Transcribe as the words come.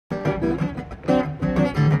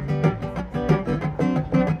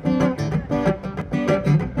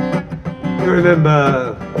You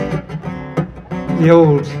remember the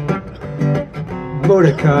old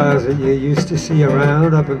motor cars that you used to see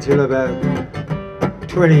around up until about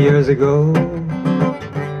 20 years ago?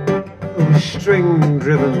 Those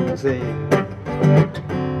string-driven things.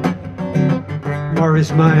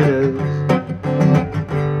 Morris Minors,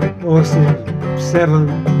 Austin 7.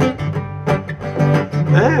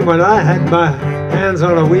 Man, when I had my hands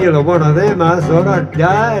on a wheel of one of them, I thought I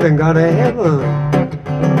died and got to heaven.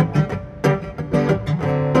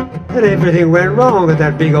 And everything went wrong at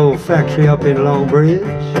that big old factory up in Longbridge.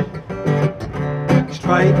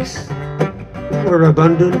 Strikes were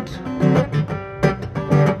abundant.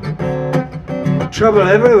 Trouble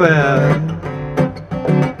everywhere.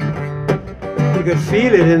 You could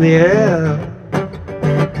feel it in the air.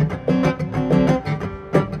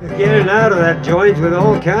 They're getting out of that joint with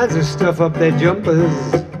all kinds of stuff up their jumpers.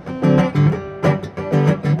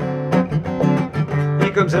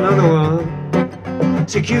 Here comes another one.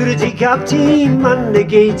 Security cop team on the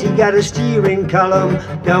gate, he got a steering column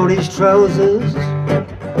down his trousers.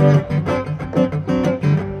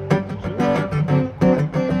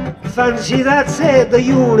 Fancy that, said the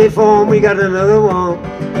uniform, we got another one,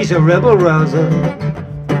 he's a rebel rouser.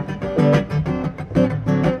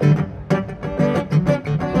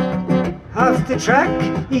 Off the track,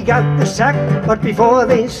 he got the sack, but before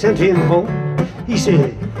they sent him home, he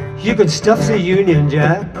said, you could stuff the Union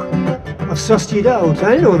Jack. I've sussed it out,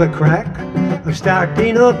 I know the crack. I'm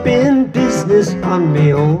starting up in business on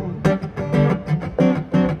me own.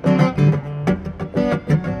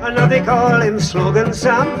 I know they call him Slogan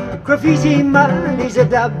Sam, Graffiti Man, he's a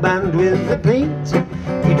dab band with the paint.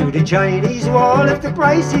 He do the Chinese wall, if the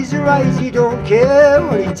price is right, he don't care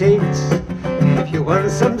what he takes. If you want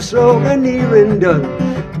some sloganeering done,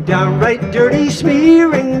 downright dirty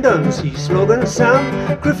smearing done, see Slogan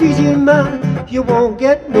Sam, Graffiti Man, you won't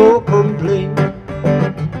get no complaint.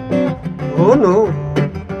 Oh no.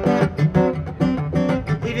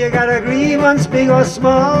 If you got a grievance, big or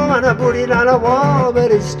small, wanna put it on a wall,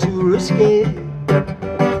 but it's too risky.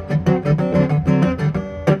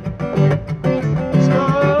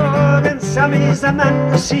 Slogan Sam is the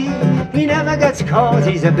man to see. He never gets caught,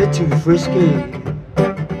 he's a bit too frisky.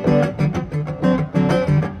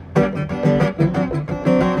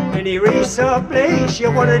 Any race or place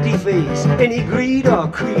you want to deface, any greed or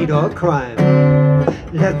creed or crime,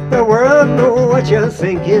 let the world know what you're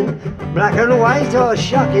thinking, black and white or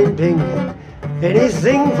shocking pink,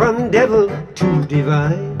 anything from devil to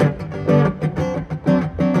divine.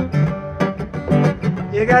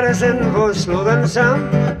 You gotta send for Slogan Sam,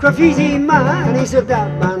 Graffiti Man, he's a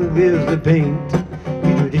dab man with the paint.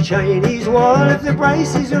 You do the Chinese wall, if the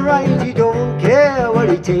price is right, he don't care what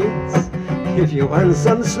he takes. If you want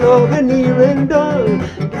some sloganeering done,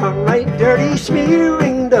 downright dirty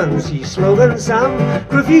smearing done, see Slogan Sam,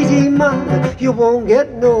 Graffiti Man, you won't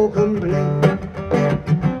get no complaint.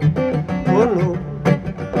 Oh no.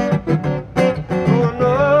 Oh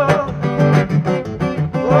no.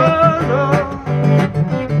 Oh no.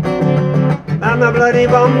 I'm a bloody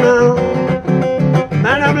bum now.